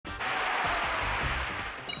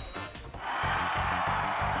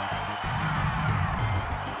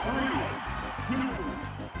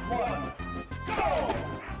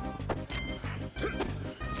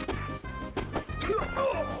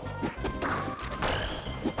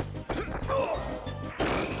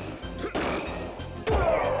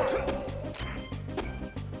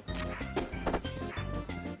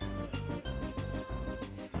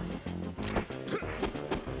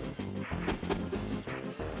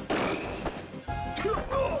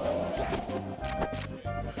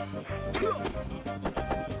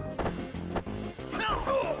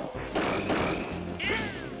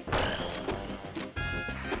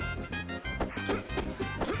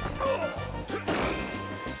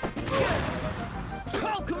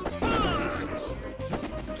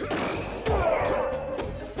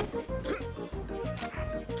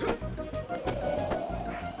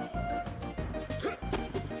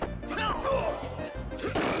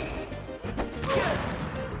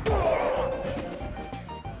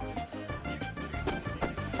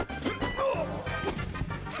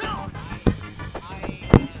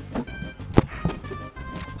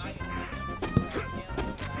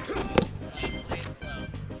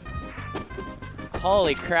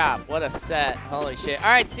Holy crap, what a set. Holy shit.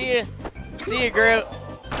 All right, see you. See you, Groot.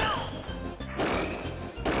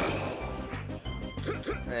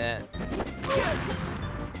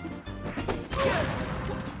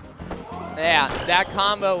 Yeah, that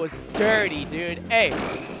combo was dirty, dude. Hey.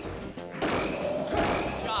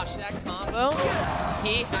 Josh, that combo,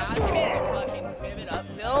 he had a fucking pivot up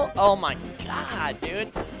tilt. Oh my god,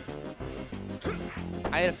 dude.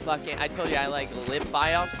 I told you I like lip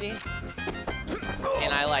biopsy.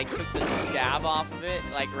 And I like took the scab off of it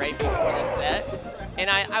like right before the set. And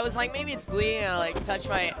I was like, maybe it's bleeding. And I like touched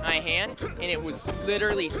my hand and it was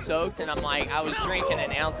literally soaked. And I'm like, I was drinking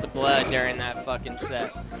an ounce of blood during that fucking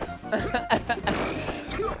set.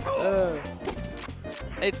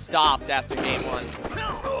 It stopped after game 1.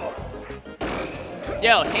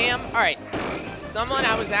 Yo, Ham, all right.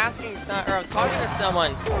 I was talking to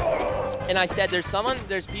someone and I said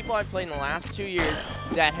there's people I've played in the last 2 years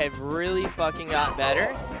that have really fucking got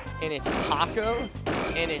better, and it's Paco,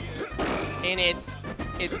 and it's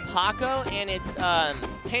Paco, and it's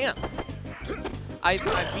Ham. I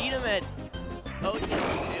beat him at Oceans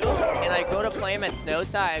too, and I go to play him at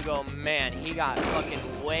Snowside. I go, man, he got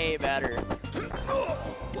fucking way better.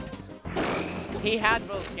 He had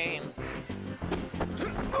both games.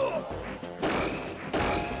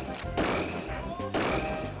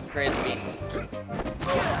 Crispy.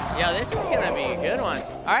 Yo, this is gonna be a good one.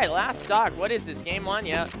 All right, last stock. What is this, game 1?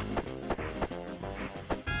 Yep.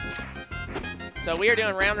 So we are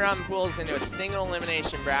doing round robin pools into a single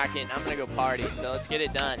elimination bracket. I'm gonna go party, so let's get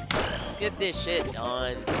it done. Let's get this shit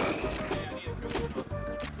done.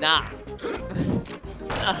 Nah.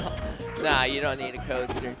 Nah, you don't need a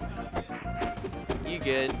coaster. You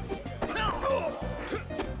good.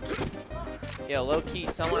 Yo, low-key,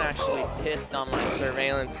 someone actually pissed on my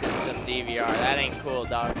surveillance system DVR. That ain't cool,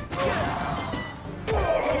 dog.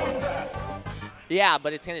 Yeah,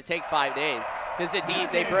 but it's going to take 5 days. Because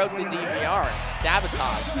they broke the DVR.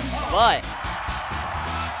 Sabotage. But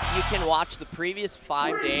you can watch the previous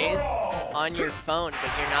 5 days on your phone,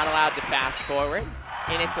 but you're not allowed to fast forward.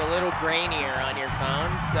 And it's a little grainier on your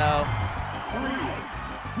phone, so...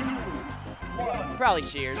 3, 2, 1. Probably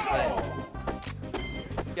Shears, but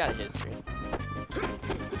it's got a history.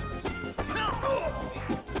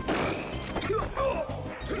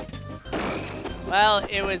 Well,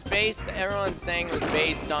 it was based, everyone's thing was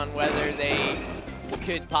based on whether they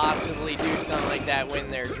could possibly do something like that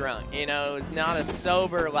when they're drunk. You know, it was not a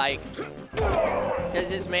sober, like, because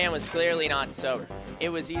this man was clearly not sober. It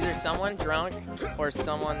was either someone drunk or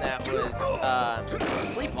someone that was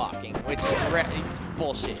sleepwalking, which is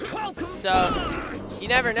bullshit. So, you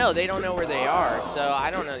never know. They don't know where they are. So,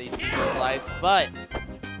 I don't know these people's lives. But,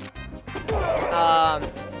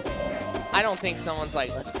 I don't think someone's like,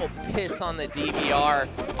 let's go piss on the DVR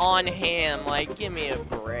on Ham. Like, give me a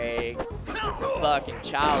break. It's a fucking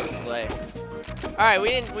child's play. All right, we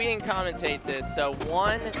didn't commentate this. So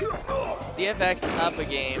 1, DFX up a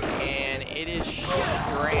game, and it is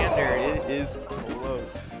Stranders. It is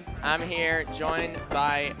close. I'm here, joined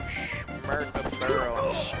by Schmerka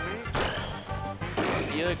Burrow.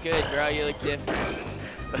 You look good, bro. You look different.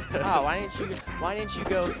 Oh, why didn't you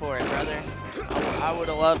go for it, brother? I would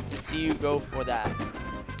have loved to see you go for that.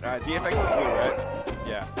 All right, DFX is blue, right?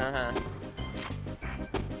 Yeah. Uh-huh.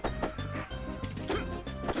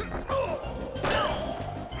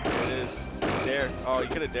 There it is. Dare. Oh, you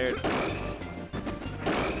could have dared.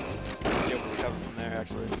 You able to recover from there,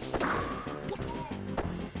 actually.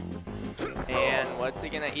 And what's it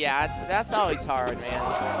gonna? Yeah, that's always hard, man.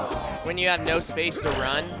 When you have no space to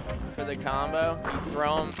run for the combo, you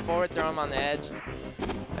throw them forward, throw them on the edge.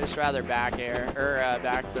 I just rather back air or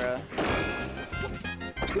back throw.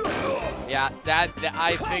 Yeah,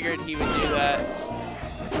 I figured he would do that.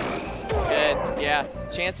 Good. Yeah,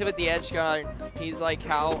 chance it with the edge guard. He's like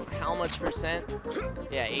how much percent?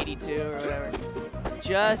 Yeah, 82 or whatever.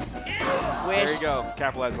 Just wish. There you go.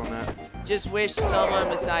 Capitalize on that. Just wish someone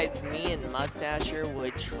besides me and Mustacher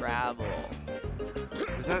would travel.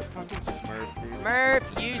 Is that fucking Smurf, dude?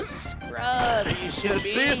 Smurf, you scrub. You should be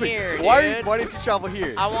seriously, here, dude. why didn't you travel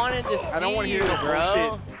here? I wanted to see I don't want to hear you, no bro.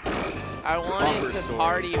 bullshit. I wanted Bumper to story.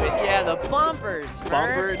 party with, yeah, the bumper, Smurf.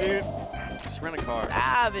 Bumper, dude. Just rent a car.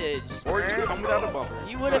 Savage, Or you Smurf. come without a bumper.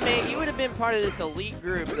 You would have been part of this elite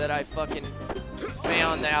group that I fucking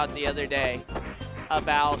found out the other day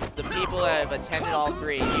about the people that have attended all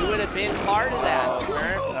three. You would have been part of that,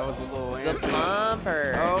 Smurf. That was a little The antsy.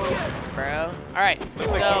 bumper, Oh. bro. All right,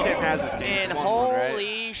 Looks so like D10 has this game. and It's 1-1, right?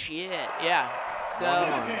 holy shit, yeah. So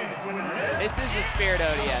this is the Spirit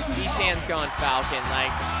ODS. D10's going Falcon,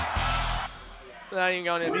 like not even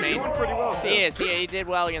going his He's main. doing pretty well, too. He is. He did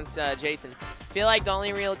well against Jason. Feel like the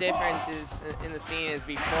only real difference is in the scene is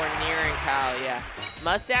before Nier and Kyle. Yeah,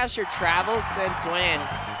 Mustacher travels since when?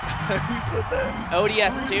 Who said that?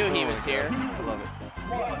 ODS 2, he Oh was my here. gosh, I love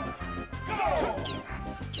it.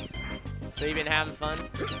 So you been having fun?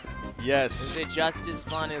 Yes. Is it just as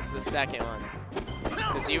fun as the second one?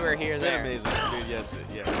 Because you were here It's there. been amazing, dude. Yes,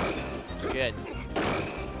 yes. Good.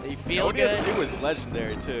 Do you feel ODS good? 2 was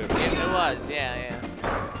legendary too. It was, yeah.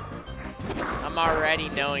 I'm already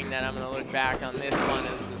knowing that I'm gonna look back on this one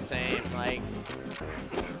as the same. Like,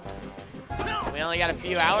 we only got a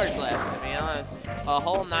few hours left, to be honest. A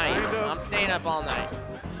whole night. I'm staying up all night.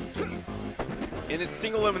 And it's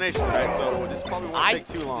single elimination, right? So this probably won't take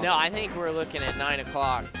too long. No, I think we're looking at 9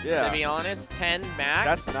 o'clock. Yeah. To be honest, 10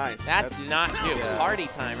 max. That's nice. That's not due. yeah. Party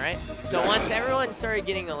time, right? So once everyone started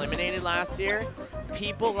getting eliminated last year,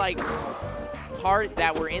 people like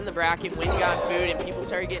that were in the bracket went and got food, and people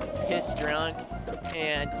started getting pissed drunk,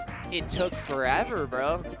 and it took forever,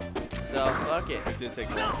 bro. So fuck it. It did take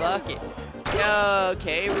a long. Fuck it. Yo,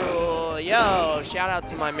 K-Rule. Yo, shout out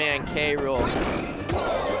to my man K-Rule.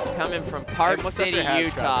 Coming from Park Hey, City, Mustacher has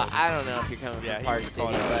Utah. traveled. I don't know if you're coming Yeah, from he Park was City,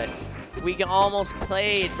 called out. but we almost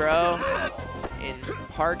played, bro, in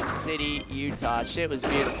Park City, Utah. Shit was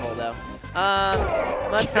beautiful, though.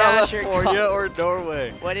 Mustacher. California or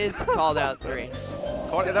Norway? What is called out 3?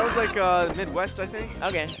 That was like Midwest, I think.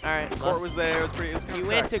 Okay, all right. Court was there. It was pretty. It was kind You of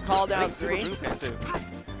went to called out 3? too.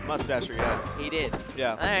 Mustacher, yeah. He did.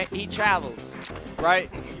 Yeah. All right, he travels. Right.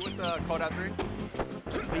 You went to called out 3,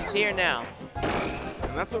 He's here now.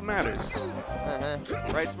 and that's what matters,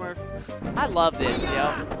 right, Smurf? I love this, yo.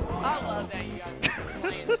 I love that you guys are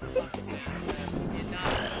playing this fucking game and not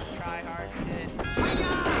try hard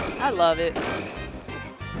shit. I love it.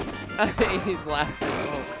 He's laughing.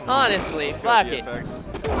 Oh, come on. Honestly, Let's go fuck it.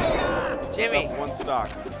 DFX. Jimmy. It's up 1 stock.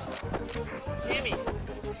 Jimmy,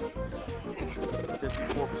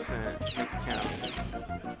 54%. Make it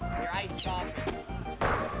count. your iced coffee.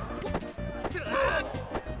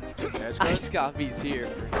 Edge guard? Iced coffee's here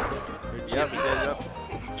for Yep, Jimmy. yep.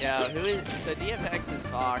 Yo, who is, so DFX is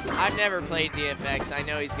Fox. I've never played DFX. I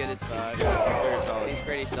know he's good as fuck. Yeah, it's very solid. He's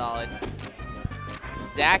pretty solid.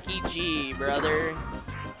 Zachy G, brother.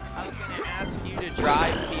 I was gonna ask you to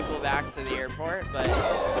drive people back to the airport, but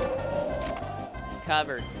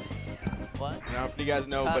covered. What? I don't know if you guys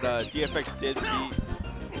know, but DFX did beat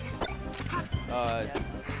Yes.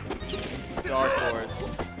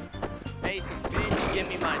 Darkhorse. Basic bitch, give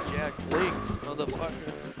me my Jack Links, motherfucker.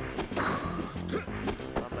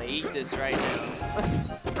 I'm gonna eat this right now.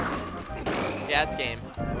 Yeah, it's game.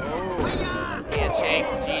 Oh.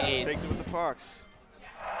 Handshakes, GG's. Takes it with the Fox.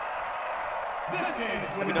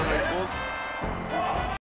 Have we done my equals?